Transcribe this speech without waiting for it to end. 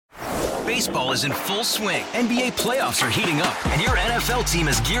Baseball is in full swing. NBA playoffs are heating up, and your NFL team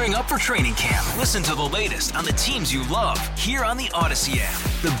is gearing up for training camp. Listen to the latest on the teams you love here on the Odyssey app.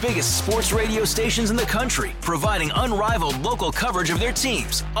 The biggest sports radio stations in the country, providing unrivaled local coverage of their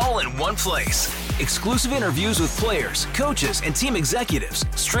teams, all in one place. Exclusive interviews with players, coaches, and team executives,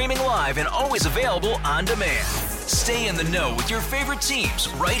 streaming live and always available on demand. Stay in the know with your favorite teams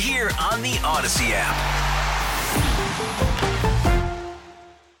right here on the Odyssey app.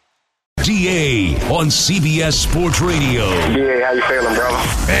 DA on CBS Sports Radio. DA, how you feeling,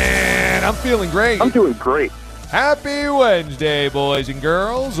 brother? Man, I'm feeling great. I'm doing great. Happy Wednesday, boys and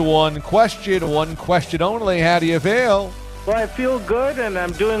girls. One question only. How do you feel? Well, I feel good, and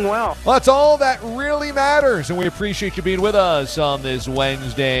I'm doing well. Well, that's all that really matters, and we appreciate you being with us on this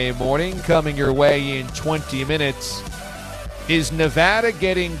Wednesday morning. Coming your way in 20 minutes. Is Nevada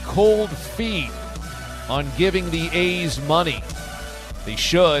getting cold feet on giving the A's money? They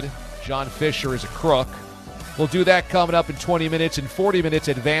should. John Fisher is a crook. We'll do that coming up in 20 minutes. In 40 minutes,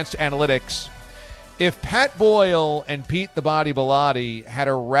 advanced analytics. If Pat Boyle and Pete the Body Bilotti had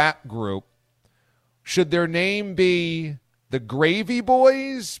a rap group, should their name be the Gravy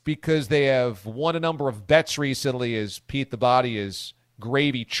Boys because they have won a number of bets recently as Pete the Body is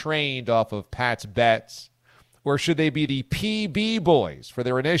gravy trained off of Pat's bets? Or should they be the PB Boys for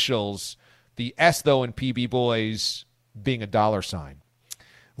their initials, the S, though, in PB Boys being a dollar sign?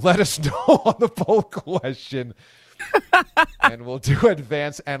 Let us know on the poll question, and we'll do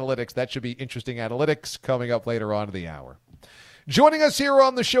advanced analytics. That should be interesting analytics coming up later on in the hour. Joining us here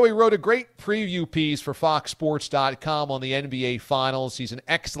on the show, he wrote a great preview piece for FoxSports.com on the NBA Finals. He's an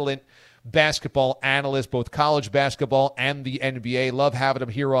excellent basketball analyst, both college basketball and the NBA. Love having him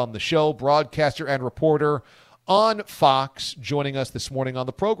here on the show. Broadcaster and reporter on Fox. Joining us this morning on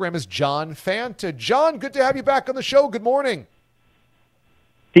the program is John Fanta. John, good to have you back on the show. Good morning.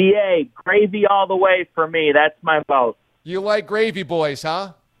 DA, gravy all the way for me. That's my vote. You like Gravy Boys,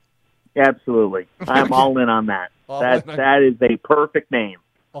 huh? Absolutely. I'm all in on that. That is a perfect name.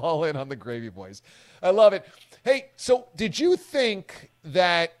 All in on the Gravy Boys. I love it. Hey, so did you think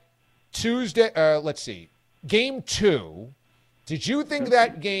that Game 2, did you think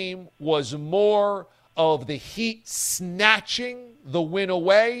that game was more of the Heat snatching the win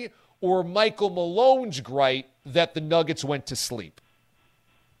away or Michael Malone's gripe that the Nuggets went to sleep?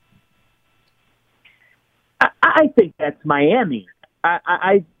 I think that's Miami.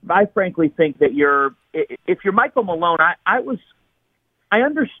 I frankly think that if you're Michael Malone, I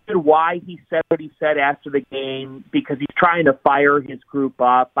understood why he said what he said after the game because he's trying to fire his group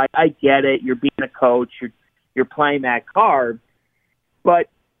up. I get it. You're being a coach. You're playing that card. But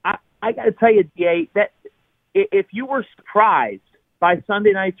I got to tell you, DA, that if you were surprised by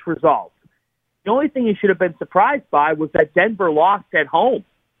Sunday night's result, the only thing you should have been surprised by was that Denver lost at home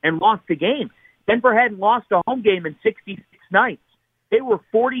and lost the game. Denver hadn't lost a home game in 66 nights. They were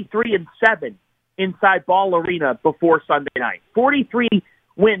 43-7 inside Ball Arena before Sunday night. 43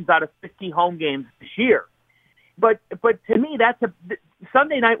 wins out of 50 home games this year. But to me,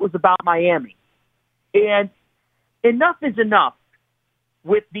 Sunday night was about Miami. And enough is enough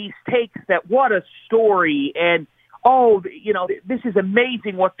with these takes that what a story and, this is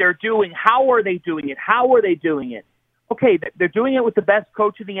amazing what they're doing. How are they doing it? How are they doing it? Okay, they're doing it with the best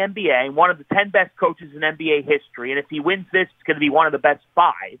coach in the NBA, one of the 10 best coaches in NBA history. And if he wins this, it's going to be one of the best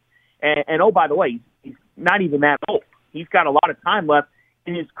 5. And oh, by the way, he's not even that old. He's got a lot of time left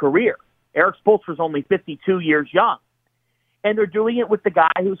in his career. Eric Spoelstra's only 52 years young. And they're doing it with the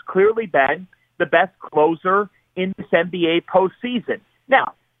guy who's clearly been the best closer in this NBA postseason.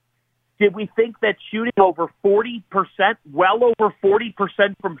 Now, did we think that shooting over 40%, well over 40%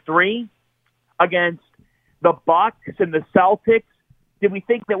 from 3 against the Bucks and the Celtics, did we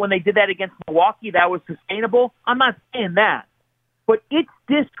think that when they did that against Milwaukee that was sustainable? I'm not saying that. But it's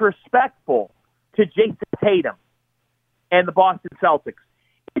disrespectful to Jason Tatum and the Boston Celtics.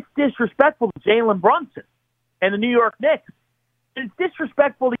 It's disrespectful to Jalen Brunson and the New York Knicks. And it's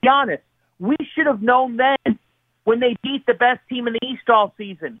disrespectful to Giannis. We should have known then when they beat the best team in the East all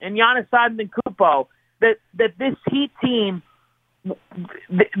season and Giannis Antetokounmpo that this Heat team,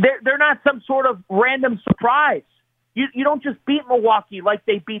 they're not some sort of random surprise. You don't just beat Milwaukee like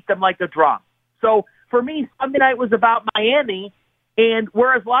they beat them like a drum. So for me, Sunday night was about Miami, and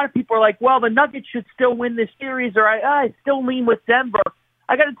whereas a lot of people are like, well, the Nuggets should still win this series, or I still lean with Denver.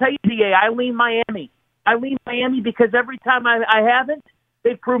 I got to tell you, DA, I lean Miami. I lean Miami because every time I haven't,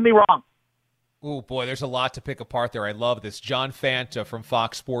 they've proved me wrong. Oh, boy, there's a lot to pick apart there. I love this. John Fanta from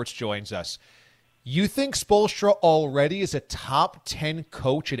Fox Sports joins us. You think Spoelstra already is a top 10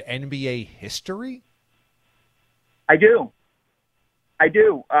 coach in NBA history? I do.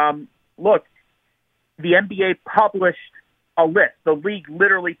 look, the NBA published a list. The league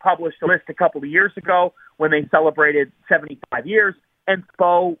literally published a list a couple of years ago when they celebrated 75 years, and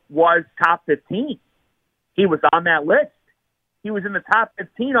Spo was top 15. He was on that list. He was in the top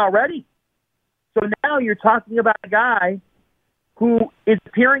 15 already. So now you're talking about a guy who is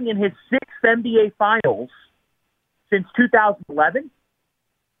appearing in his sixth NBA Finals since 2011.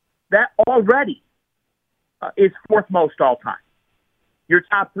 That already is fourth most all time. Your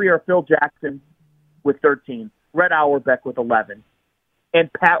top three are Phil Jackson with 13, Red Auerbach with 11,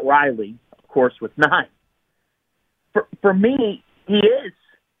 and Pat Riley, of course, with 9. For me, he is.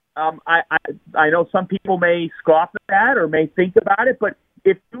 I know some people may scoff at that or may think about it, but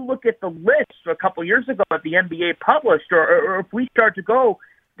if you look at the list a couple years ago that the NBA published, or if we start to go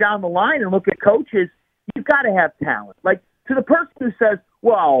down the line and look at coaches, you've got to have talent. Like, to the person who says,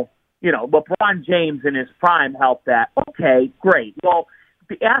 well, you know, LeBron James in his prime helped that. Okay, great. Well,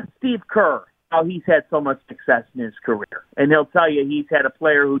 ask Steve Kerr how he's had so much success in his career, and he'll tell you he's had a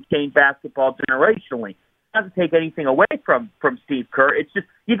player who changed basketball generationally. Doesn't take anything away from Steve Kerr. It's just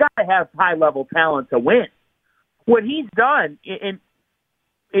you got to have high-level talent to win. What he's done in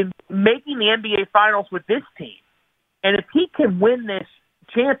making the NBA Finals with this team, and if he can win this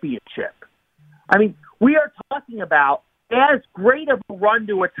championship, I mean, we are talking about as great of a run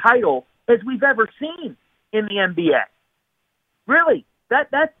to a title as we've ever seen in the NBA. Really,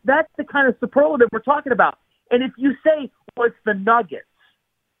 that's the kind of superlative we're talking about. And if you say, well, it's the Nuggets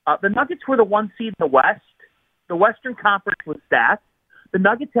were the 1 seed in the West. The Western Conference was stacked. The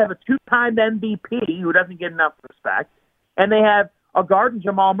Nuggets have a 2-time MVP who doesn't get enough respect, and they have a guard in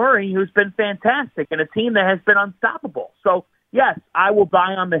Jamal Murray who's been fantastic and a team that has been unstoppable. So, yes, I will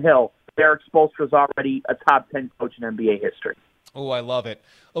die on the hill. Eric Spoelstra is already a top 10 coach in NBA history. Oh, I love it.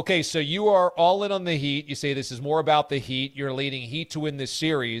 Okay, so you are all in on the Heat. You say this is more about the Heat. You're leading Heat to win this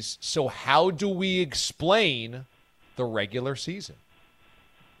series. So how do we explain the regular season?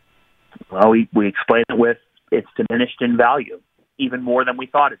 Well, we explain it with it's diminished in value, even more than we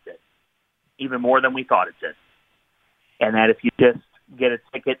thought it did. Even more than we thought it did. And that if you just get a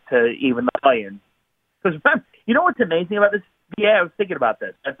ticket to even the play-in. Because remember, you know what's amazing about this? Yeah, I was thinking about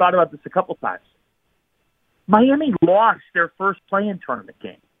this. I thought about this a couple times. Miami lost their first play-in tournament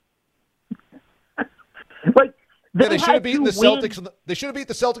game. They should have beaten the Celtics. They should have beat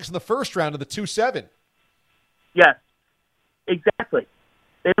the Celtics in the first round of the 2-7. Yes, exactly.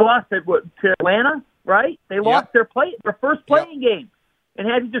 They lost it to Atlanta, right? They lost their first playing game, and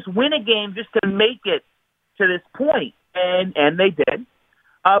had to just win a game just to make it to this point, and they did.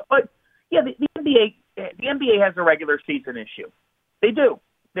 But yeah, the NBA has a regular season issue. They do.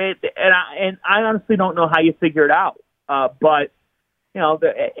 And I honestly don't know how you figure it out. But you know,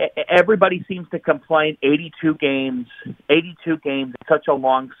 everybody seems to complain. 82 games, it's such a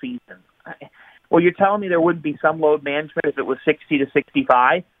long season. Well, you're telling me there wouldn't be some load management if it was 60 to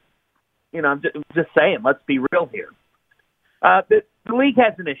 65? You know, I'm just saying, let's be real here. The league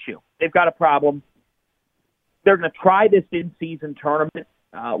has an issue. They've got a problem. They're going to try this in-season tournament.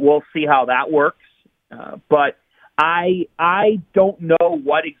 We'll see how that works. But I don't know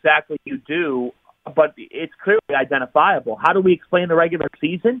what exactly you do, but it's clearly identifiable. How do we explain the regular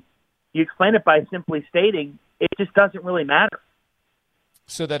season? You explain it by simply stating it just doesn't really matter.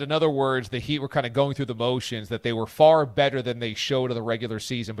 So that, in other words, the Heat were kind of going through the motions, that they were far better than they showed in the regular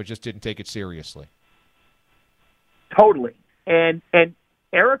season, but just didn't take it seriously. Totally. And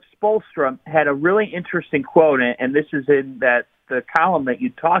Eric Spoelstra had a really interesting quote, and this is in the column that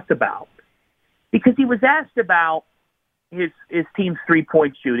you talked about, because he was asked about his team's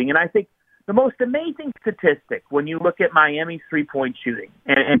three-point shooting. And I think the most amazing statistic when you look at Miami's three-point shooting,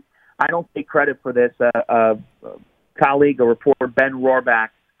 and I don't take credit for this, colleague, a reporter, Ben Rohrbach,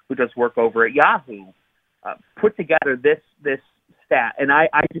 who does work over at Yahoo, put together this stat, and I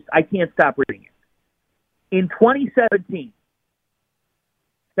can't stop reading it. In 2017,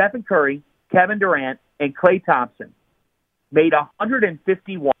 Stephen Curry, Kevin Durant, and Klay Thompson made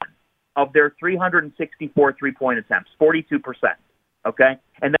 151 of their 364 three-point attempts, 42%. Okay?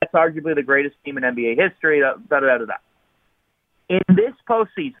 And that's arguably the greatest team in NBA history. In this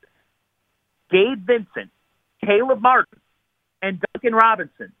postseason, Gabe Vincent, Caleb Martin, and Duncan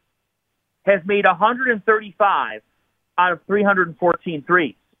Robinson has made 135 out of 314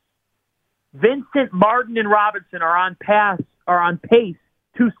 threes. Vincent, Martin, and Robinson are on pace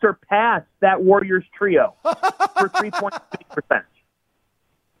to surpass that Warriors trio for 3.6%.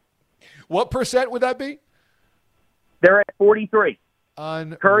 What percent would that be? They're at 43.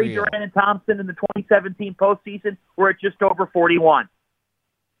 Unreal. Curry, Durant, and Thompson in the 2017 postseason were at just over 41.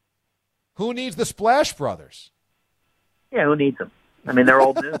 Who needs the Splash Brothers? Yeah, who needs them? I mean, they're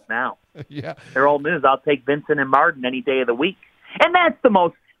old news now. Yeah. They're old news. I'll take Vincent and Martin any day of the week. And that's the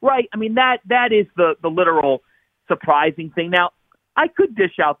most, right, I mean, that is the literal surprising thing. Now, I could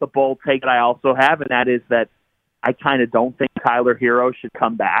dish out the bold take that I also have, and that is that I kind of don't think Tyler Hero should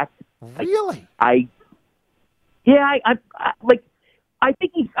come back. Really? I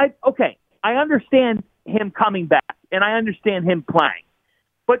think okay, I understand him coming back, and I understand him playing.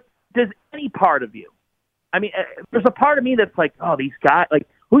 But does any part of you, I mean, there's a part of me that's like, oh, these guys, like,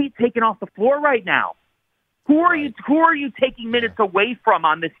 who are you taking off the floor right now? Who are you taking minutes away from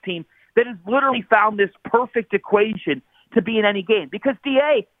on this team that has literally found this perfect equation to be in any game? Because,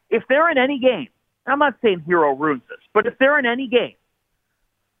 DA, if they're in any game, I'm not saying Hero ruins this, but if they're in any game,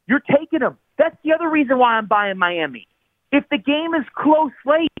 you're taking them. That's the other reason why I'm buying Miami. If the game is close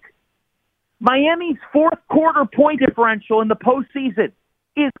late, Miami's fourth quarter point differential in the postseason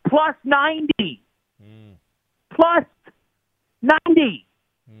is plus 90. Plus 90.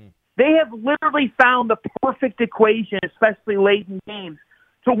 They have literally found the perfect equation, especially late in games,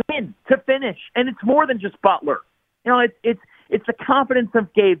 to win, to finish. And it's more than just Butler. You know, it's the confidence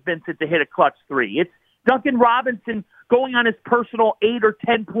of Gabe Vincent to hit a clutch three. It's Duncan Robinson going on his personal 8 or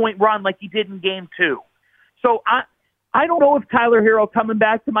 10-point run like he did in Game 2. So I don't know if Tyler Hero coming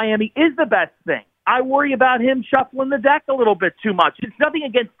back to Miami is the best thing. I worry about him shuffling the deck a little bit too much. It's nothing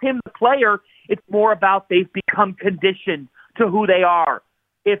against him, the player. It's more about they've become conditioned to who they are.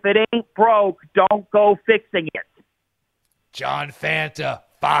 If it ain't broke, don't go fixing it. John Fanta,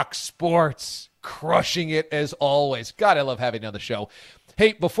 Fox Sports, crushing it as always. God, I love having you on the show.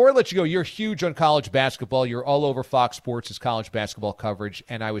 Hey, before I let you go, you're huge on college basketball. You're all over Fox Sports' college basketball coverage.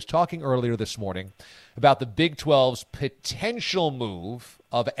 And I was talking earlier this morning about the Big 12's potential move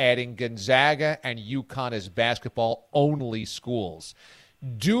of adding Gonzaga and UConn as basketball-only schools.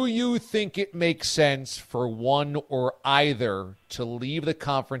 Do you think it makes sense for one or either to leave the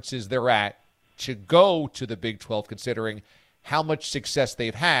conferences they're at to go to the Big 12, considering how much success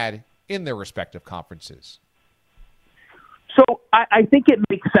they've had in their respective conferences? So I think it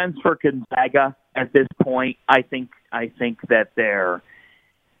makes sense for Gonzaga at this point. I think that their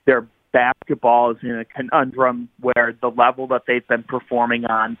basketball is in a conundrum where the level that they've been performing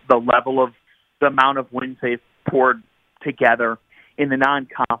on, the level of the amount of wins they've poured together in the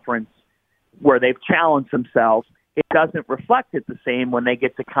non-conference where they've challenged themselves, it doesn't reflect it the same when they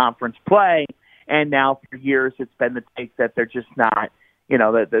get to conference play. And now for years it's been the take that they're just not, you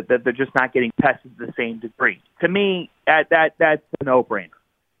know, that they're just not getting tested to the same degree. To me, that's a no-brainer.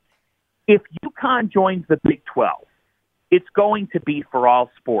 If UConn joins the Big 12, it's going to be for all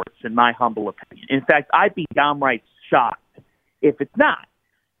sports, in my humble opinion. In fact, I'd be downright shocked if it's not.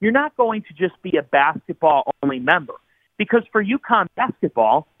 You're not going to just be a basketball-only member, because for UConn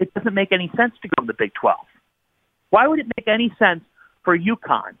basketball, it doesn't make any sense to go to the Big 12. Why would it make any sense for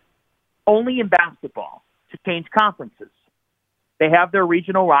UConn, only in basketball, to change conferences? They have their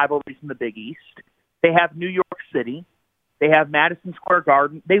regional rivalries in the Big East. They have New York City. They have Madison Square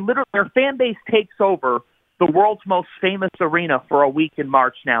Garden. Their fan base takes over the world's most famous arena for a week in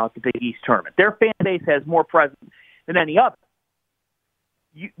March now at the Big East tournament. Their fan base has more presence than any other.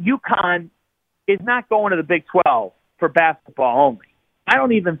 UConn is not going to the Big 12 for basketball only. I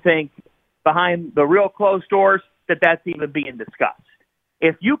don't even think behind the real closed doors that that's even being discussed.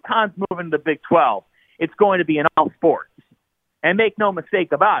 If UConn's moving to the Big 12, it's going to be in all sports. And make no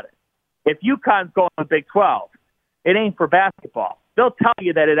mistake about it, if UConn's going to the Big 12, it ain't for basketball. They'll tell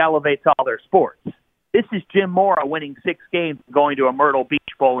you that it elevates all their sports. This is Jim Mora winning 6 games and going to a Myrtle Beach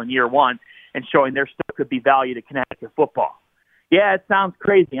Bowl in year 1 and showing there still could be value to Connecticut football. Yeah, it sounds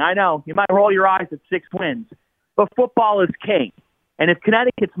crazy. I know. You might roll your eyes at 6 wins. But football is king. And if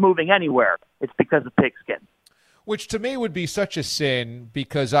Connecticut's moving anywhere, it's because of pigskin. Which to me would be such a sin,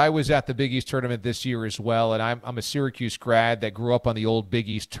 because I was at the Big East tournament this year as well, and I'm a Syracuse grad that grew up on the old Big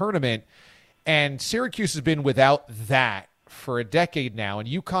East tournament, and Syracuse has been without that for a decade now, and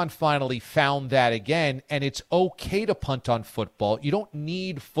UConn finally found that again, and it's okay to punt on football. You don't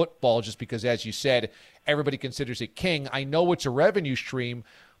need football just because, as you said, everybody considers it king. I know it's a revenue stream,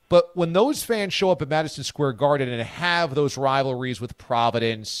 but when those fans show up at Madison Square Garden and have those rivalries with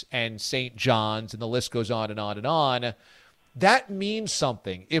Providence and St. John's, and the list goes on and on and on, that means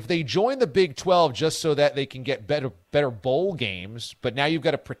something. If they join the Big 12 just so that they can get better bowl games, but now you've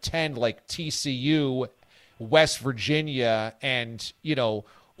got to pretend like TCU, West Virginia, and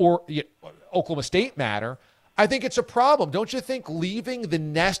Oklahoma State matter, I think it's a problem. Don't you think leaving the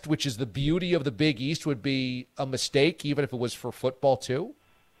nest, which is the beauty of the Big East, would be a mistake, even if it was for football too?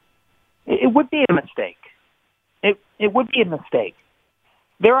 It would be a mistake. It would be a mistake.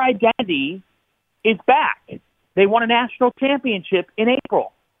 Their identity is back. They won a national championship in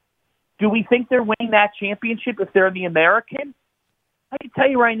April. Do we think they're winning that championship if they're in the American? I can tell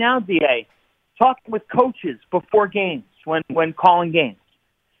you right now, DA, talking with coaches before games, when calling games,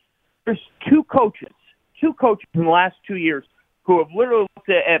 there's two coaches in the last 2 years who have literally looked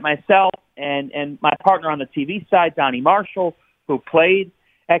at myself and my partner on the TV side, Donnie Marshall, who played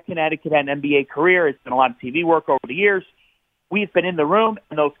at Connecticut, had an NBA career, has done a lot of TV work over the years. We've been in the room,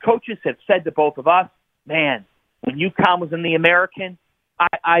 and those coaches have said to both of us, man, when UConn was in the American,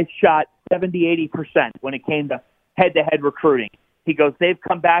 I shot 70, 80% when it came to head-to-head recruiting. He goes, they've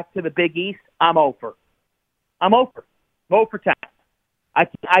come back to the Big East, I'm over. I'm over. 0 for 10. I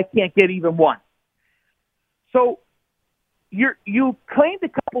can't get even one. So you claimed a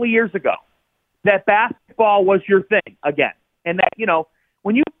couple of years ago that basketball was your thing again, and that, you know,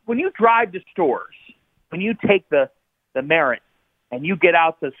 when you drive to stores, when you take the Merit and you get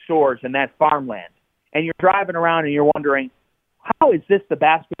out to stores in that farmland, and you're driving around and you're wondering, how is this the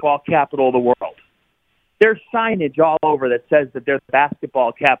basketball capital of the world? There's signage all over that says that they're the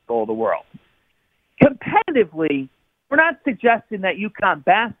basketball capital of the world. Competitively, we're not suggesting that UConn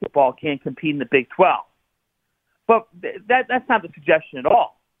basketball can't compete in the Big 12. But that's not the suggestion at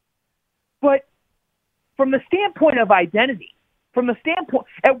all. But from the standpoint of identity,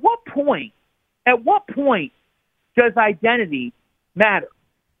 at what point does identity matter?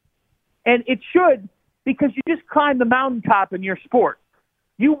 And it should, because you just climbed the mountaintop in your sport.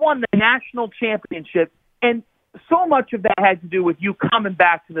 You won the national championship, and so much of that had to do with you coming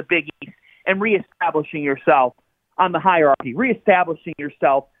back to the Big East and reestablishing yourself on the hierarchy, reestablishing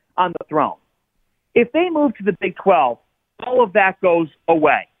yourself on the throne. If they move to the Big 12, all of that goes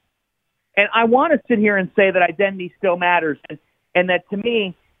away. And I want to sit here and say that identity still matters, and that to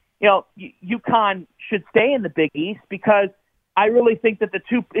me, you know, UConn should stay in the Big East, because I really think that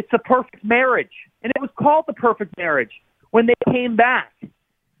it's a perfect marriage. And it was called the perfect marriage when they came back.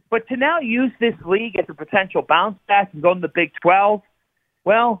 But to now use this league as a potential bounce back and go to the Big 12,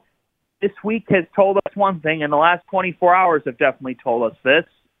 well, this week has told us one thing, and the last 24 hours have definitely told us this.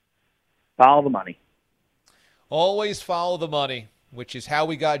 Follow the money. Always follow the money, which is how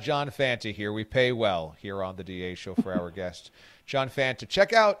we got John Fanta here. We pay well here on the DA Show for our guest, John Fanta.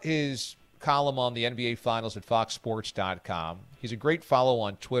 Check out his column on the NBA Finals at foxsports.com. He's a great follow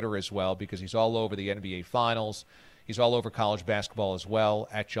on Twitter as well, because he's all over the NBA Finals. He's all over college basketball as well,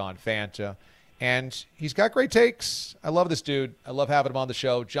 at John Fanta. And he's got great takes. I love this dude. I love having him on the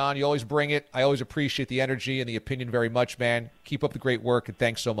show. John, you always bring it. I always appreciate the energy and the opinion very much, man. Keep up the great work, and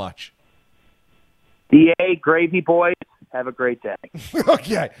thanks so much. DA, Gravy Boys, have a great day.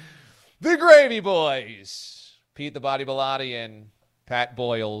 Okay. The Gravy Boys. Pete the Body Bilotti and Pat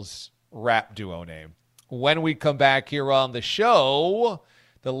Boyle's rap duo name. When we come back here on the show,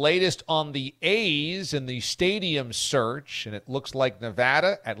 the latest on the A's and the stadium search, and it looks like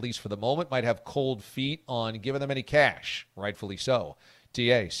Nevada, at least for the moment, might have cold feet on giving them any cash. Rightfully so.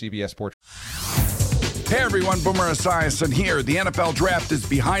 TA, CBS Sports. Hey everyone, Boomer Esiason here. The NFL Draft is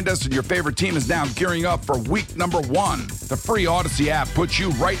behind us, and your favorite team is now gearing up for week number 1. The free Odyssey app puts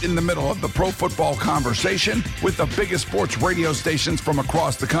you right in the middle of the pro football conversation with the biggest sports radio stations from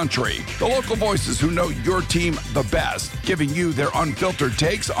across the country. The local voices who know your team the best, giving you their unfiltered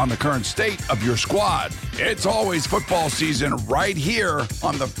takes on the current state of your squad. It's always football season right here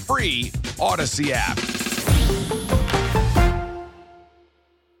on the free Odyssey app.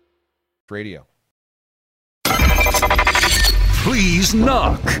 Radio. Please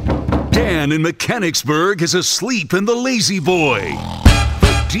knock. Dan in Mechanicsburg is asleep in the Lazy Boy.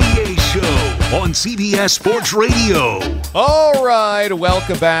 The DA Show on CBS Sports Radio. All right,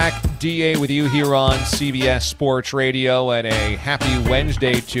 welcome back. DA with you here on CBS Sports Radio, and a happy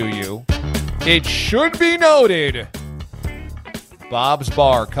Wednesday to you. It should be noted, Bob's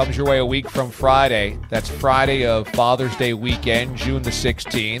Bar comes your way a week from Friday. That's Friday of Father's Day weekend, June the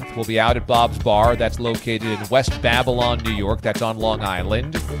 16th. We'll be out at Bob's Bar. That's located in West Babylon, New York. That's on Long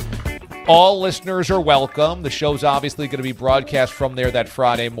Island. All listeners are welcome. The show's obviously going to be broadcast from there that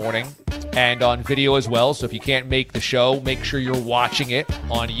Friday morning and on video as well. So if you can't make the show, make sure you're watching it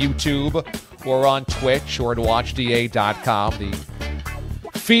on YouTube or on Twitch or at watchda.com.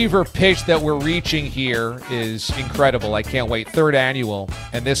 The fever pitch that we're reaching here is incredible. I can't wait. 3rd annual,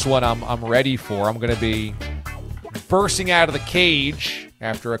 and this one I'm ready for. I'm going to be bursting out of the cage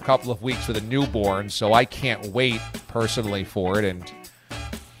after a couple of weeks with a newborn, so I can't wait personally for it. And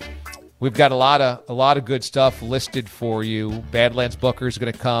we've got a lot of good stuff listed for you. Badlands Booker's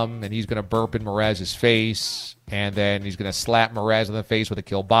going to come, and he's going to burp in Mraz's face, and then he's going to slap Mraz in the face with a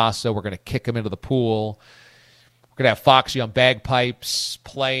kielbasa. We're going to kick him into the pool. We're going to have Foxy on bagpipes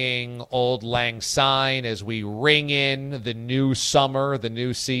playing Auld Lang Syne as we ring in the new summer, the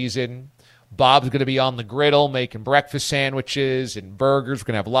new season. Bob's going to be on the griddle making breakfast sandwiches and burgers. We're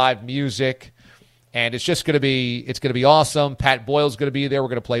going to have live music. And it's just going to be awesome. Pat Boyle's going to be there. We're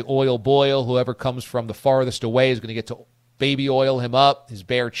going to play Oil Boyle. Whoever comes from the farthest away is going to get to baby oil him up, his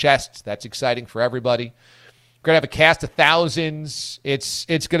bare chest. That's exciting for everybody. We're going to have a cast of thousands. It's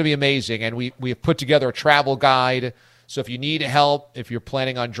going to be amazing. And we have put together a travel guide. So if you need help, if you're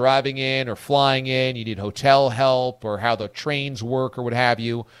planning on driving in or flying in, you need hotel help or how the trains work or what have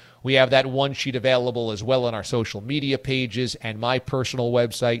you, we have that one sheet available as well on our social media pages and my personal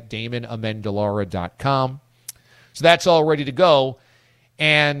website, DamonAmendolara.com. So that's all ready to go.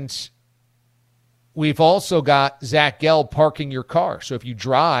 And we've also got Zach Gelb parking your car. So if you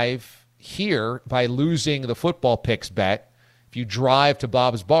drive here by losing the football picks bet, if you drive to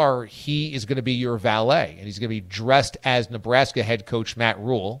Bob's Bar, he is going to be your valet. And he's going to be dressed as Nebraska head coach Matt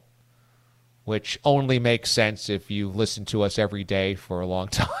Rule, which only makes sense if you listen to us every day for a long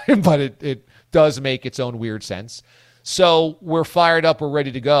time, but it does make its own weird sense. So we're fired up, we're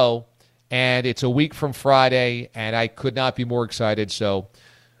ready to go, and it's a week from Friday, and I could not be more excited. So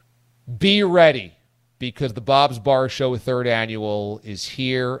be ready, because the Bob's Bar Show 3rd Annual is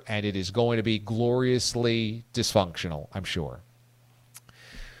here, and it is going to be gloriously dysfunctional, I'm sure.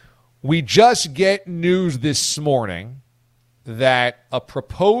 We just get news this morning that a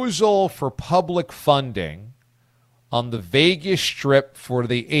proposal for public funding on the Vegas Strip for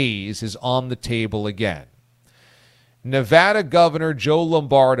the A's is on the table again. Nevada Governor Joe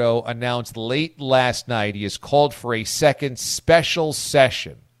Lombardo announced late last night he has called for a second special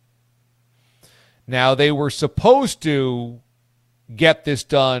session. Now, they were supposed to get this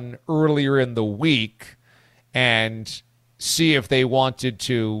done earlier in the week and see if they wanted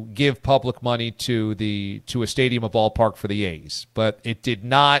to give public money to a stadium, a ballpark for the A's, but it did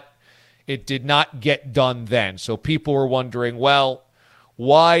not get done then. So people were wondering, well,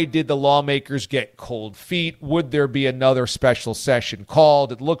 why did the lawmakers get cold feet? Would there be another special session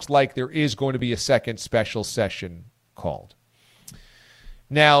called? It looks like there is going to be a second special session called.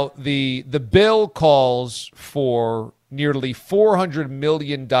 Now, the bill calls for nearly $400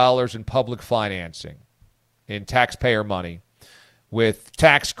 million in public financing, in taxpayer money, with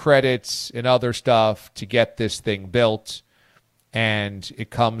tax credits and other stuff to get this thing built, and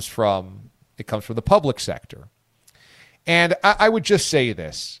it comes from the public sector. And I would just say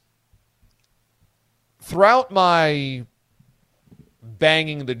this. Throughout my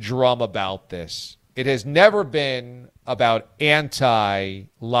banging the drum about this, it has never been about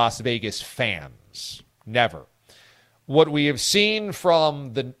anti-Las Vegas fans. Never. What we have seen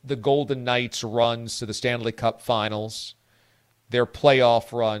from the Golden Knights' runs to the Stanley Cup Finals, their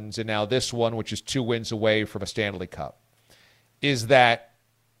playoff runs, and now this one, which is 2 wins away from a Stanley Cup, is that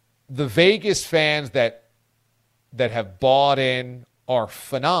the Vegas fans that have bought in are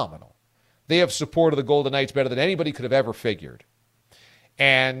phenomenal. They have supported the Golden Knights better than anybody could have ever figured.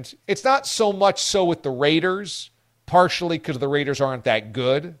 And it's not so much so with the Raiders, partially because the Raiders aren't that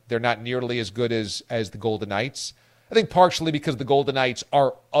good. They're not nearly as good as the Golden Knights. I think partially because the Golden Knights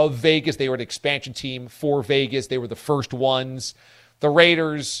are of Vegas. They were an expansion team for Vegas. They were the first ones. The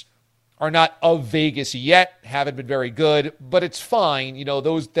Raiders are not of Vegas yet, haven't been very good, but it's fine. You know,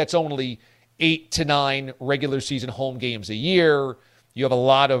 that's only 8 to 9 regular season home games a year. You have a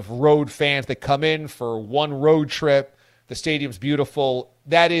lot of road fans that come in for one road trip. The stadium's beautiful.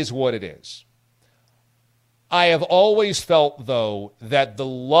 That is what it is. I have always felt, though, that the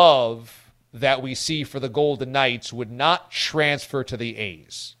love that we see for the Golden Knights would not transfer to the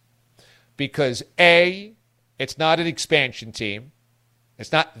A's. Because, A, it's not an expansion team.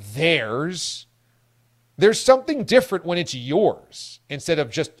 It's not theirs. There's something different when it's yours instead of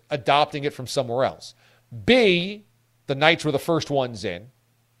just adopting it from somewhere else. B, the Knights were the first ones in.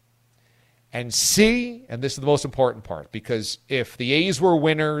 And C, and this is the most important part, because if the A's were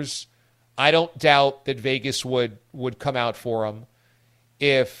winners, I don't doubt that Vegas would come out for them.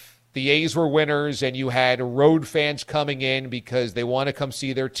 If the A's were winners and you had road fans coming in because they want to come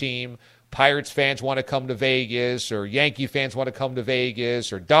see their team, Pirates fans want to come to Vegas, or Yankee fans want to come to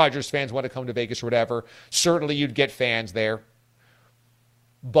Vegas, or Dodgers fans want to come to Vegas, or whatever, certainly you'd get fans there.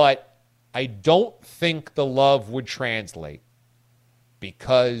 But I don't think the love would translate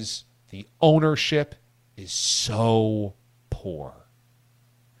because the ownership is so poor.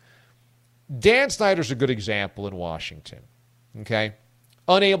 Dan Snyder's a good example in Washington, okay?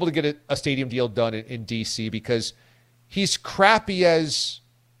 Unable to get a stadium deal done in D.C. because he's crappy as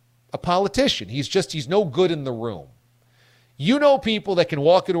a politician. He's no good in the room. You know people that can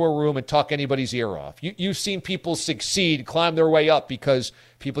walk into a room and talk anybody's ear off. You've seen people succeed, climb their way up because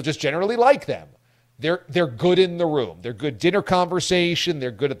people just generally like them. They're good in the room. They're good dinner conversation.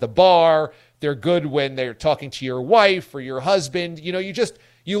 They're good at the bar. They're good when they're talking to your wife or your husband. You know,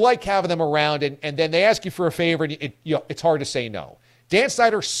 you like having them around, and then they ask you for a favor, and it's hard to say no. Dan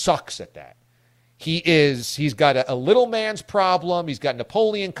Snyder sucks at that. He's got a little man's problem. He's got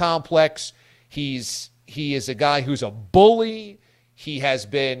Napoleon complex. He is a guy who's a bully. He has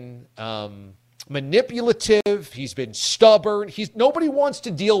been manipulative. He's been stubborn. Nobody wants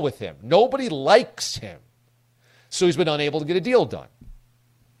to deal with him. Nobody likes him. So he's been unable to get a deal done.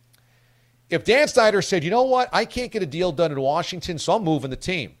 If Dan Snyder said, you know what, I can't get a deal done in Washington, so I'm moving the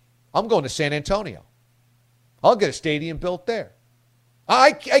team. I'm going to San Antonio. I'll get a stadium built there.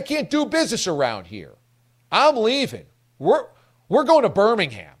 I can't do business around here. I'm leaving. We're going to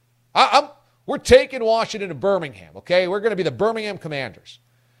Birmingham. We're taking Washington to Birmingham, okay? We're going to be the Birmingham Commanders.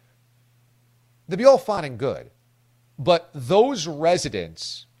 They'd be all fine and good. But those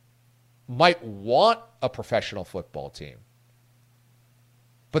residents might want a professional football team.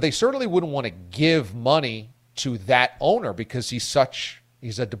 But they certainly wouldn't want to give money to that owner because he's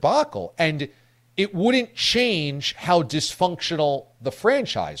a debacle. And it wouldn't change how dysfunctional the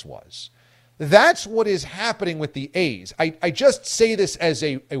franchise was. That's what is happening with the A's. I just say this as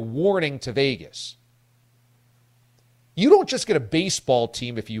a warning to Vegas. You don't just get a baseball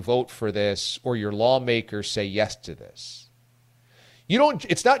team if you vote for this or your lawmakers say yes to this.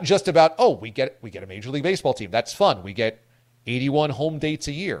 It's not just about, we get a Major League Baseball team. That's fun. We get 81 home dates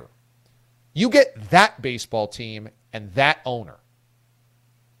a year. You get that baseball team and that owner.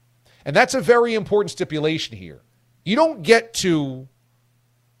 And that's a very important stipulation here. You don't get to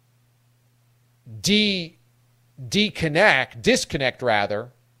disconnect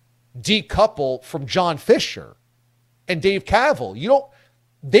decouple from John Fisher and Dave Kaval.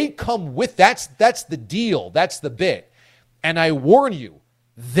 They come with, that's the deal. That's the bit. And I warn you,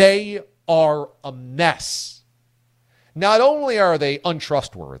 they are a mess. Not only are they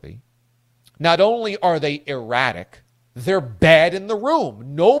untrustworthy, not only are they erratic, they're bad in the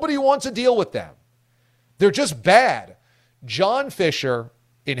room. Nobody wants to deal with them. They're just bad. John Fisher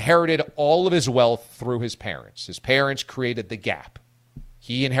inherited all of his wealth through his parents. His parents created the gap.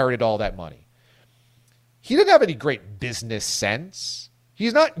 He inherited all that money. He didn't have any great business sense.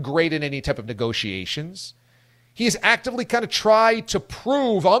 He's not great in any type of negotiations. He's actively kind of tried to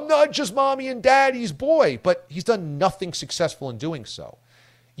prove, I'm not just mommy and daddy's boy, but he's done nothing successful in doing so.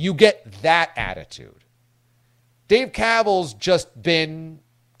 You get that attitude. Dave Kaval's just been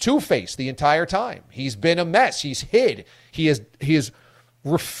two-faced the entire time. He's been a mess. He's hid. He has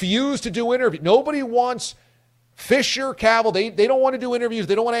refused to do interviews. Nobody wants Fisher, Kaval. They don't want to do interviews.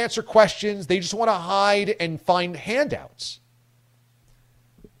 They don't want to answer questions. They just want to hide and find handouts.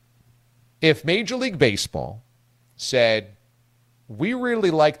 If Major League Baseball said, we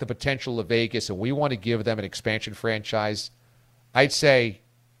really like the potential of Vegas and we want to give them an expansion franchise, I'd say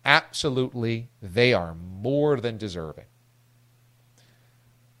absolutely they are more than deserving.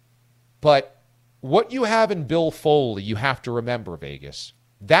 But what you have in Bill Foley, you have to remember, Vegas.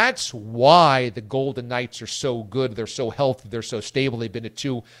 That's why the Golden Knights are so good. They're so healthy. They're so stable. They've been to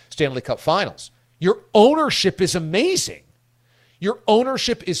 2 Stanley Cup finals. Your ownership is amazing. Your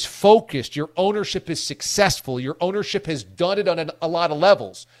ownership is focused. Your ownership is successful. Your ownership has done it on a lot of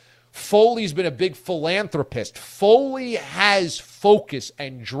levels. Foley's been a big philanthropist. Foley has focus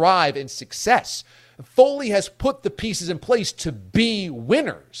and drive and success. Foley has put the pieces in place to be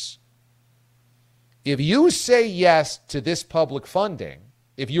winners. If you say yes to this public funding,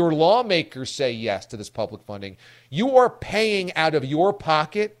 if your lawmakers say yes to this public funding, you are paying out of your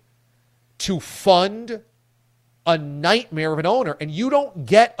pocket to fund a nightmare of an owner, and you don't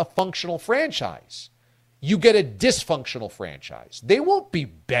get a functional franchise. You get a dysfunctional franchise. They won't be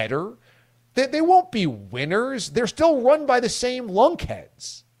better. They won't be winners. They're still run by the same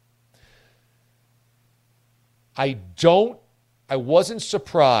lunkheads. I wasn't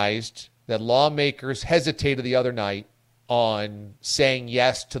surprised that lawmakers hesitated the other night on saying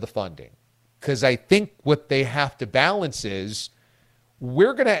yes to the funding, because I think what they have to balance is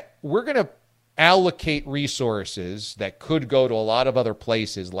we're gonna allocate resources that could go to a lot of other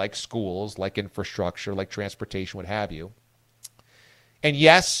places like schools, like infrastructure, like transportation, what have you. And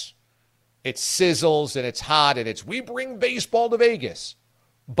yes, it sizzles and it's hot and we bring baseball to Vegas.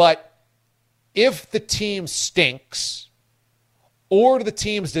 But if the team stinks or the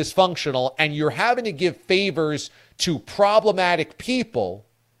team's dysfunctional and you're having to give favors to problematic people,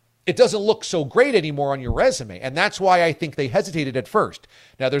 it doesn't look so great anymore on your resume. And that's why I think they hesitated at first.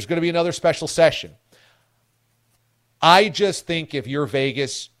 Now, there's going to be another special session. I just think if you're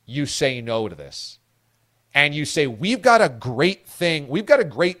Vegas, you say no to this. And you say, we've got a great thing. We've got a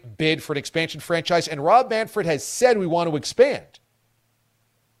great bid for an expansion franchise, and Rob Manfred has said we want to expand.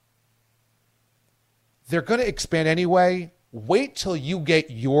 They're going to expand anyway. Wait till you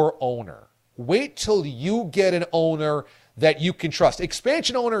get your owner. Wait till you get an owner that you can trust.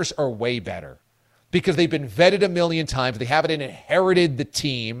 Expansion owners are way better because they've been vetted a million times. They haven't inherited the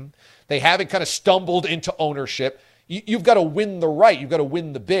team. They haven't kind of stumbled into ownership. You've got to win the right. You've got to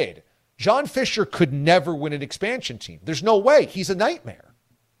win the bid. John Fisher could never win an expansion team. There's no way. He's a nightmare.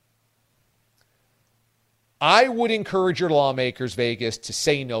 I would encourage your lawmakers, Vegas, to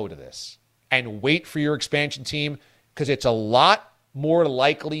say no to this and wait for your expansion team because it's a lot more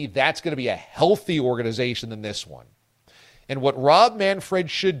likely that's going to be a healthy organization than this one. And what Rob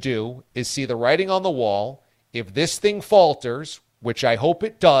Manfred should do is see the writing on the wall. If this thing falters, which I hope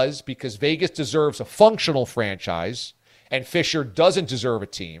it does because Vegas deserves a functional franchise and Fisher doesn't deserve a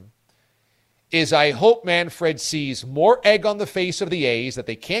team, is I hope Manfred sees more egg on the face of the A's that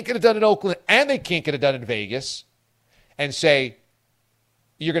they can't get it done in Oakland and they can't get it done in Vegas and say,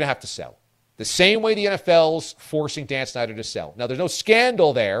 you're going to have to sell. The same way the NFL's forcing Dan Snyder to sell. Now, there's no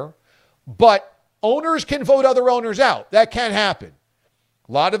scandal there, but owners can vote other owners out. That can happen.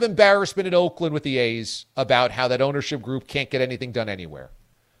 A lot of embarrassment in Oakland with the A's about how that ownership group can't get anything done anywhere.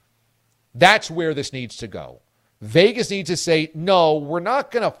 That's where this needs to go. Vegas needs to say, no, we're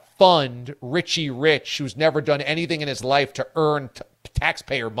not going to fund Richie Rich, who's never done anything in his life to earn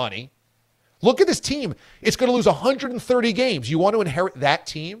taxpayer money. Look at this team. It's going to lose 130 games. You want to inherit that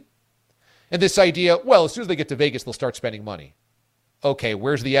team? And this idea, well, as soon as they get to Vegas, they'll start spending money. Okay,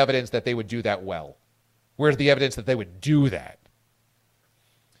 where's the evidence that they would do that well? Where's the evidence that they would do that?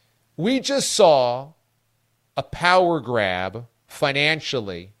 We just saw a power grab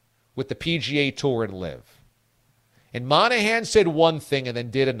financially with the PGA Tour and LIV. And Monahan said one thing and then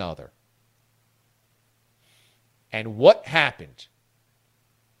did another. And what happened?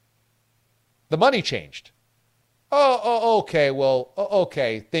 The money changed. Okay, well,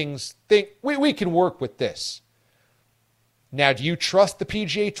 okay, we can work with this. Now, do you trust the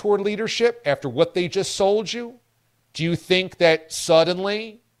PGA Tour leadership after what they just sold you? Do you think that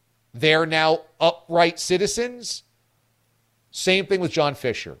suddenly they're now upright citizens? Same thing with John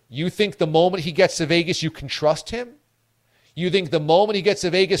Fisher. You think the moment he gets to Vegas, you can trust him? You think the moment he gets to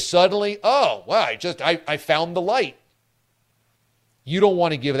Vegas, suddenly, oh, wow, I found the light. You don't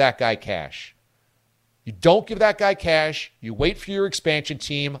want to give that guy cash. You don't give that guy cash. You wait for your expansion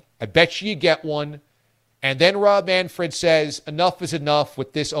team. I bet you get one. And then Rob Manfred says, enough is enough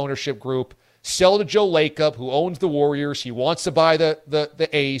with this ownership group. Sell to Joe Lacob, who owns the Warriors. He wants to buy the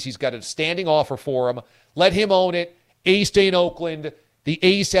A's. He's got a standing offer for him. Let him own it. A's stay in Oakland. The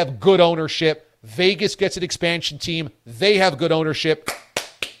A's have good ownership. Vegas gets an expansion team. They have good ownership.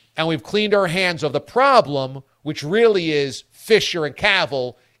 And we've cleaned our hands of the problem, which really is Fisher and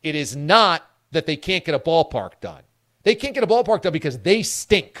Cavill. It is not that they can't get a ballpark done. They can't get a ballpark done because they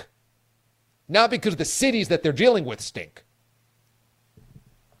stink. Not because the cities that they're dealing with stink.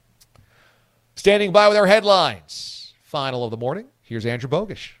 Standing by with our headlines. Final of the morning. Here's Andrew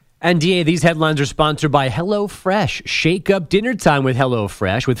Bogish. And DA, these headlines are sponsored by HelloFresh. Shake up dinner time with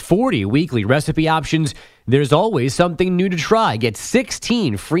HelloFresh. With 40 weekly recipe options, there's always something new to try. Get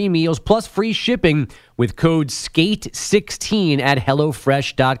 16 free meals plus free shipping with code SKATE16 at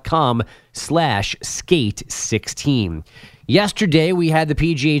HelloFresh.com/skate16. Yesterday, we had the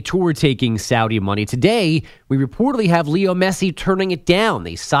PGA Tour taking Saudi money. Today, we reportedly have Leo Messi turning it down.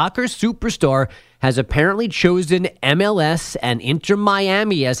 The soccer superstar has apparently chosen MLS and Inter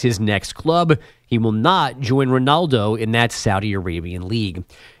Miami as his next club. He will not join Ronaldo in that Saudi Arabian league.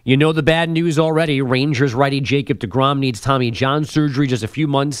 You know the bad news already. Rangers righty Jacob deGrom needs Tommy John surgery just a few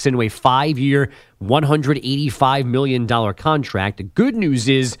months into a 5-year, $185 million contract. The good news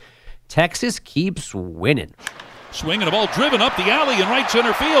is Texas keeps winning. Swing and a ball driven up the alley in right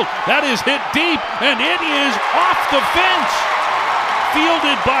center field. That is hit deep, and it is off the fence.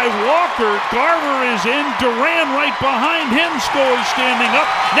 Fielded by Walker. Garver is in. Duran right behind him scores standing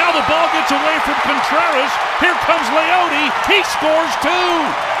up. Now the ball gets away from Contreras. Here comes Leote. He scores too.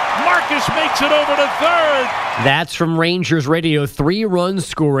 Marcus makes it over to third. That's from Rangers Radio. 3 runs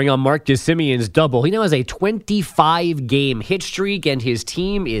scoring on Marcus Simeon's double. He now has a 25-game hit streak, and his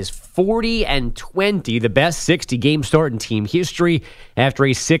team is 40-20, the best 60-game start in team history after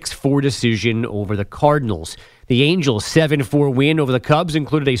a 6-4 decision over the Cardinals. The Angels' 7-4 win over the Cubs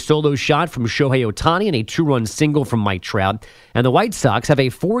included a solo shot from Shohei Ohtani and a 2-run single from Mike Trout. And the White Sox have a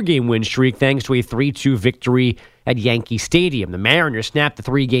 4-game win streak thanks to a 3-2 victory at Yankee Stadium. The Mariners snapped the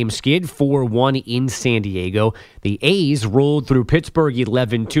 3-game skid 4-1 in San Diego. The A's rolled through Pittsburgh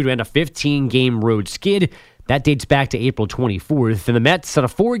 11-2 to end a 15-game road skid. That dates back to April 24th. And the Mets on a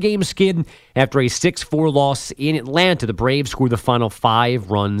 4-game skid after a 6-4 loss in Atlanta. The Braves scored the final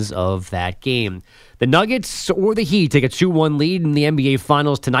 5 runs of that game. The Nuggets or the Heat take a 2-1 lead in the NBA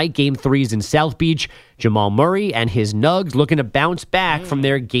Finals tonight. Game 3 is in South Beach. Jamal Murray and his Nugs looking to bounce back from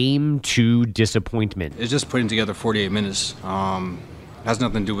their Game 2 disappointment. It's just putting together 48 minutes. Has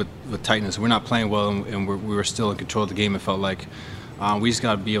nothing to do with tightness. We're not playing well, and we were still in control of the game, it felt like. We just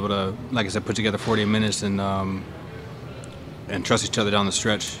got to be able to, like I said, put together 48 minutes and trust each other down the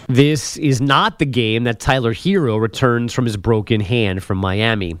stretch. This is not the game that Tyler Hero returns from his broken hand from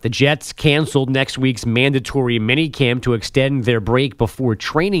Miami. The Jets canceled next week's mandatory minicamp to extend their break before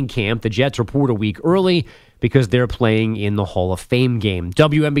training camp. The Jets report a week early because they're playing in the Hall of Fame game.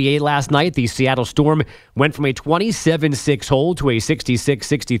 WNBA last night, the Seattle Storm went from a 27-6 hold to a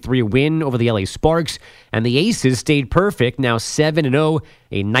 66-63 win over the LA Sparks, and the Aces stayed perfect, now 7-0,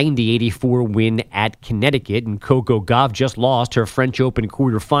 a 90-84 win at Connecticut. And Coco Gauff just lost her French Open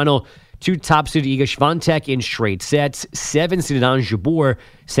quarterfinal to top-seeded Iga Swiatek in straight sets. 7-seeded Ons Jabeur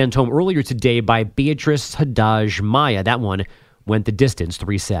sent home earlier today by Beatrice Haddad-Maia. That one went the distance,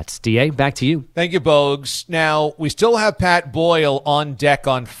 3 sets. DA, back to you. Thank you, Bogues. Now, we still have Pat Boyle on deck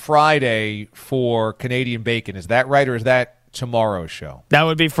on Friday for Canadian Bacon. Is that right, or is that tomorrow's show? That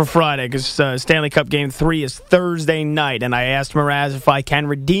would be for Friday, because Stanley Cup Game 3 is Thursday night, and I asked Mraz if I can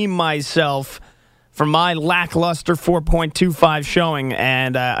redeem myself for my lackluster 4.25 showing,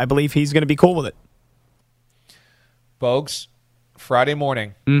 and I believe he's going to be cool with it. Bogues, Friday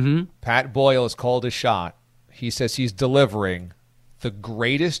morning, Pat Boyle has called his shot. He says he's delivering the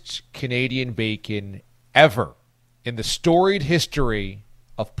greatest Canadian bacon ever in the storied history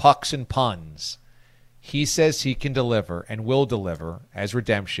of pucks and puns. He says he can deliver and will deliver as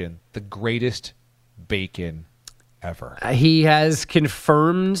redemption the greatest bacon ever. He has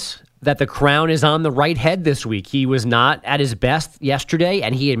confirmed that the crown is on the right head this week. He was not at his best yesterday,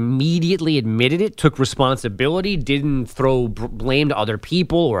 and he immediately admitted it, took responsibility, didn't throw blame to other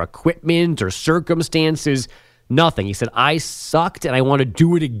people or equipment or circumstances. Nothing. He said, I sucked and I want to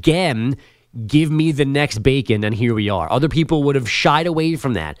do it again. Give me the next bacon, and here we are. Other people would have shied away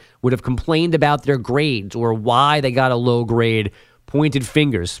from that, would have complained about their grades or why they got a low grade, pointed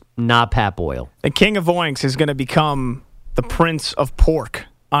fingers. Not Pat Boyle. The king of oinks is going to become the prince of pork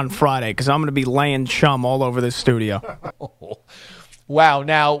on Friday, because I'm going to be laying chum all over this studio. Wow.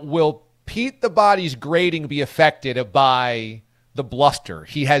 Now, will Pete the Body's grading be affected by the bluster?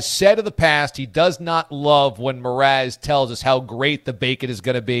 He has said in the past he does not love when Mraz tells us how great the bacon is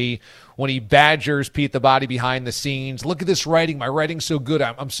going to be, when he badgers Pete the Body behind the scenes. Look at this writing. My writing's so good.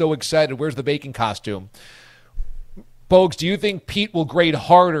 I'm so excited. Where's the bacon costume? Bogues, do you think Pete will grade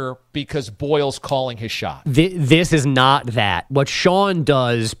harder because Boyle's calling his shot? This is not that. What Sean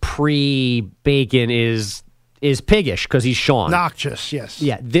does pre-bacon is piggish because he's Sean. Noxious, yes.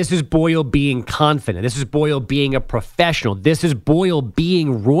 Yeah, this is Boyle being confident. This is Boyle being a professional. This is Boyle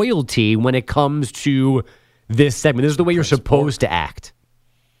being royalty when it comes to this segment. This is the way you're supposed to act.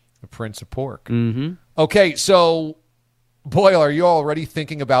 The Prince of Pork. Mm-hmm. Okay, so, Boyle, are you already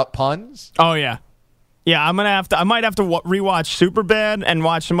thinking about puns? Oh, yeah. Yeah, I might have to rewatch Superbad and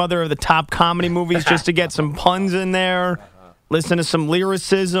watch some other of the top comedy movies just to get some puns in there, listen to some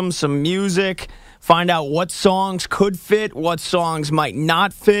lyricism, some music, find out what songs could fit, what songs might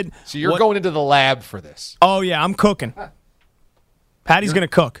not fit. So you're going into the lab for this. Oh, yeah, I'm cooking. Patty's going to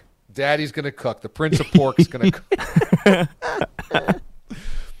cook. Daddy's going to cook. The Prince of Pork's going to cook.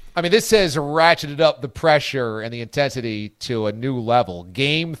 I mean, this has ratcheted up the pressure and the intensity to a new level.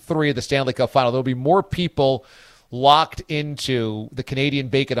 Game 3 of the Stanley Cup Final. There'll be more people locked into the Canadian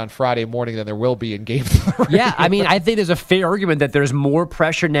bacon on Friday morning than there will be in Game 3. Yeah, I mean, I think there's a fair argument that there's more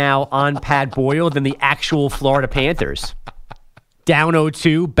pressure now on Pat Boyle than the actual Florida Panthers. Down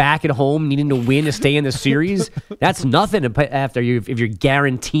 0-2, back at home, needing to win to stay in the series. That's nothing after if you're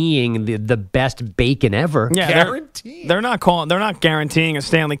guaranteeing the best bacon ever. Yeah, they're not guaranteeing a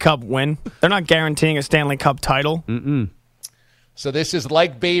Stanley Cup win. They're not guaranteeing a Stanley Cup title. So this is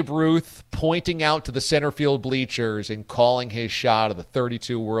like Babe Ruth pointing out to the center field bleachers and calling his shot of the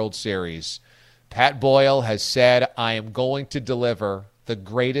 32 World Series. Pat Boyle has said, I am going to deliver the the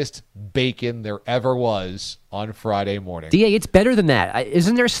greatest bacon there ever was on Friday morning. DA, it's better than that.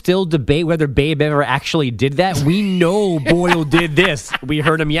 Isn't there still debate whether Babe ever actually did that? We know Boyle did this. We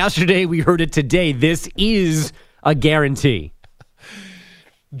heard him yesterday. We heard it today. This is a guarantee.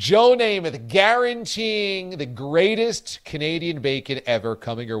 Joe Namath guaranteeing the greatest Canadian bacon ever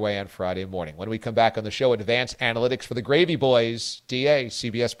coming your way on Friday morning. When we come back on the show, advanced analytics for the Gravy Boys. DA,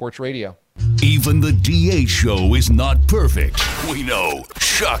 CBS Sports Radio. Even the DA show is not perfect. We know.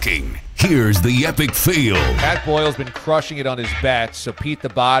 Shocking. Here's the epic fail. Pat Boyle's been crushing it on his bets, so Pete the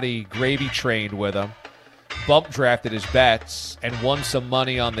Body gravy trained with him. Bump drafted his bets and won some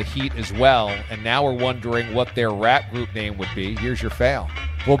money on the Heat as well. And now we're wondering what their rap group name would be. Here's your fail.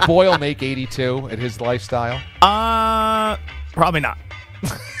 Will Boyle make 82 at his lifestyle? Probably not.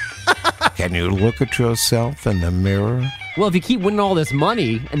 Can you look at yourself in the mirror? Well, if you keep winning all this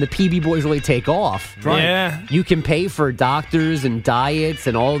money and the PB boys really take off, Yeah. you can pay for doctors and diets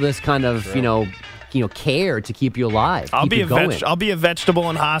and all this kind of, care to keep you alive. I'll keep be you going. I'll be a vegetable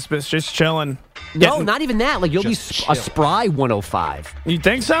in hospice, just chilling. No, not even that. Like, you'll be Just a chill. spry 105. You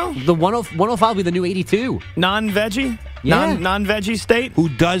think so? The 105 will be the new 82. Non-veggie? Yeah. Non-veggie state? Who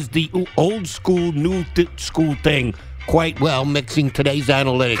does the old school, new school thing quite well, mixing today's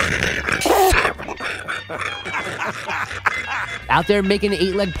analytics. Out there making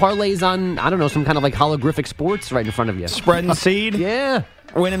 8-leg parlays on, I don't know, some kind of like holographic sports right in front of you. Spreading seed? Yeah,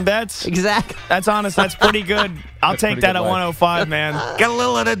 Winning bets? exactly. That's honest. That's pretty good. I'll take pretty that good at life. 105, man. Get a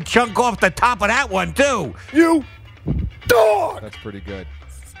little of the chunk off the top of that one, too. You dog. That's pretty good.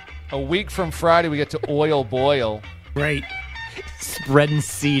 A week from Friday, we get to Oil Boyle. Great. Spreading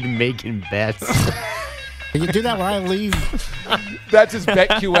seed, making bets. Can you do that when I leave? That's his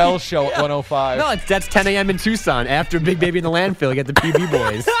BetQL show at 105. No, that's 10 a.m. in Tucson after Big Baby in the Landfill. You get the PB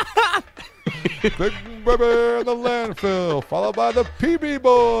boys. Big Baby in the landfill, followed by the PB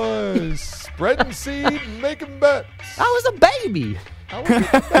Boys. Spreading seed, making bets. I was a baby.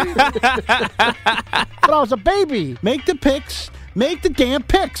 But I was a baby. Make the picks. Make the damn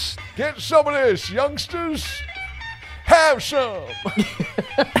picks. Get some of this, youngsters. Have some.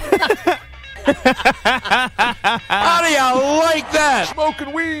 How do you like that?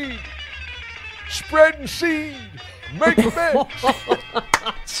 Smoking weed. Spreading seed. Making bets.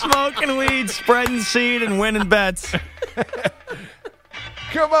 Smoking weed, spreading seed, and winning bets.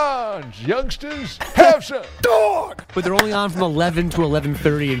 Come on, youngsters. Have some. Dog. But they're only on from 11 to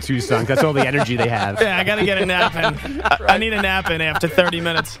 11:30 in Tucson. That's all the energy they have. Yeah, I got to get a nap in. I need a nap in after 30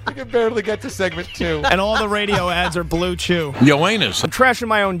 minutes. You can barely get to segment 2. And all the radio ads are Blue Chew. Yo, anus. I'm trashing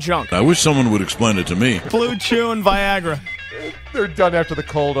my own junk. I wish someone would explain it to me. Blue Chew and Viagra. They're done after the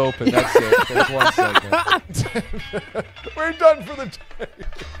cold open. That's it. There's one segment. We're done for the day.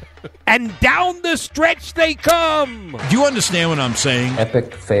 And down the stretch they come. Do you understand what I'm saying?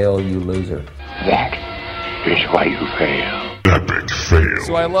 Epic fail, you loser. That is why you fail. Epic fail.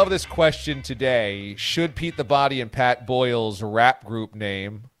 So I love this question today. Should Pete the Body and Pat Boyle's rap group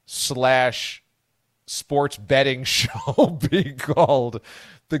name / sports betting show be called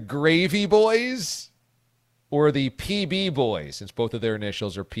the Gravy Boys or the PB Boys, since both of their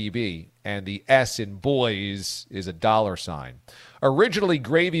initials are PB, and the S in boys is a $sign. Originally,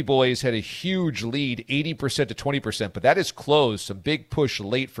 Gravy Boys had a huge lead, 80% to 20%, but that is closed. Some big push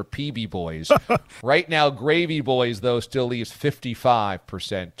late for PB Boys. Right now, Gravy Boys, though, still leaves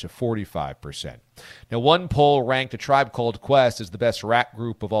 55% to 45%. Now, one poll ranked A Tribe Called Quest as the best rap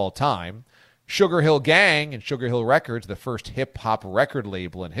group of all time. Sugar Hill Gang and Sugar Hill Records, the first hip-hop record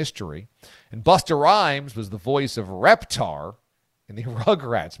label in history. And Busta Rhymes was the voice of Reptar in the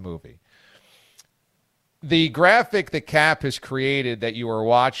Rugrats movie. The graphic that Cap has created that you are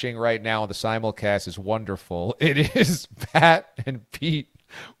watching right now on the simulcast is wonderful. It is Pat and Pete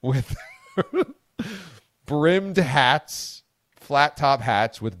with brimmed hats, flat top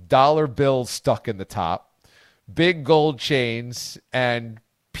hats with dollar bills stuck in the top, big gold chains, and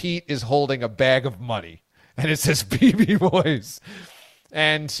Pete is holding a bag of money. And it says PB Boys.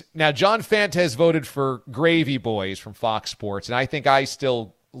 And now John Fanta has voted for Gravy Boys from Fox Sports, and I think I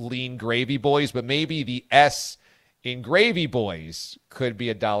still lean Gravy Boys, but maybe the S in Gravy Boys could be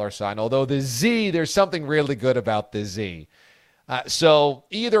a $sign, although the Z, there's something really good about the Z. So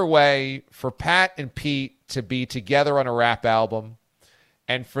either way, for Pat and Pete to be together on a rap album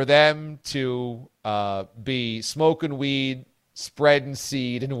and for them to be smoking weed, spreading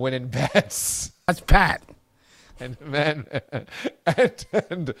seed, and winning bets. That's Pat. And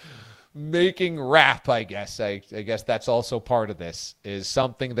making rap, I guess. I guess that's also part of this, is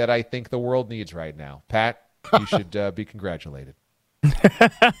something that I think the world needs right now. Pat, you should be congratulated.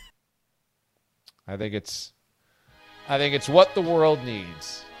 I think it's I think it's what the world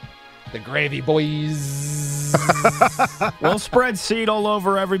needs. The Gravy Boys. We'll spread seed all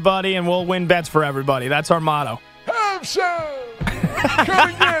over everybody, and we'll win bets for everybody. That's our motto. Have some! Come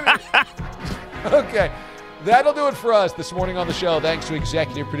and get it! Okay. That'll do it for us this morning on the show. Thanks to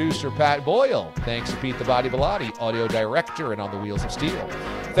executive producer Pat Boyle. Thanks to Pete the Body Bellotti, audio director and on the wheels of steel.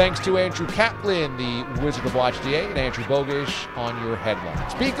 Thanks to Andrew Kaplan, the Wizard of Watch DA, and Andrew Bogish on your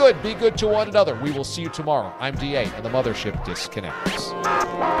headlines. Be good to one another. We will see you tomorrow. I'm DA, and the mothership disconnects.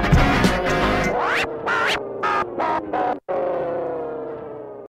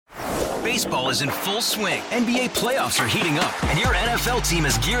 Baseball is in full swing. NBA playoffs are heating up, and your NFL team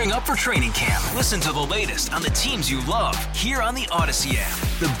is gearing up for training camp. Listen to the latest on the teams you love here on the Odyssey app.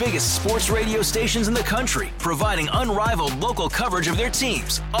 The biggest sports radio stations in the country, providing unrivaled local coverage of their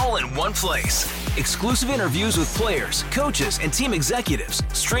teams, all in one place. Exclusive interviews with players, coaches, and team executives,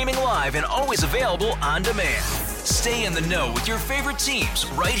 streaming live and always available on demand. Stay in the know with your favorite teams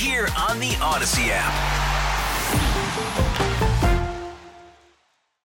right here on the Odyssey app.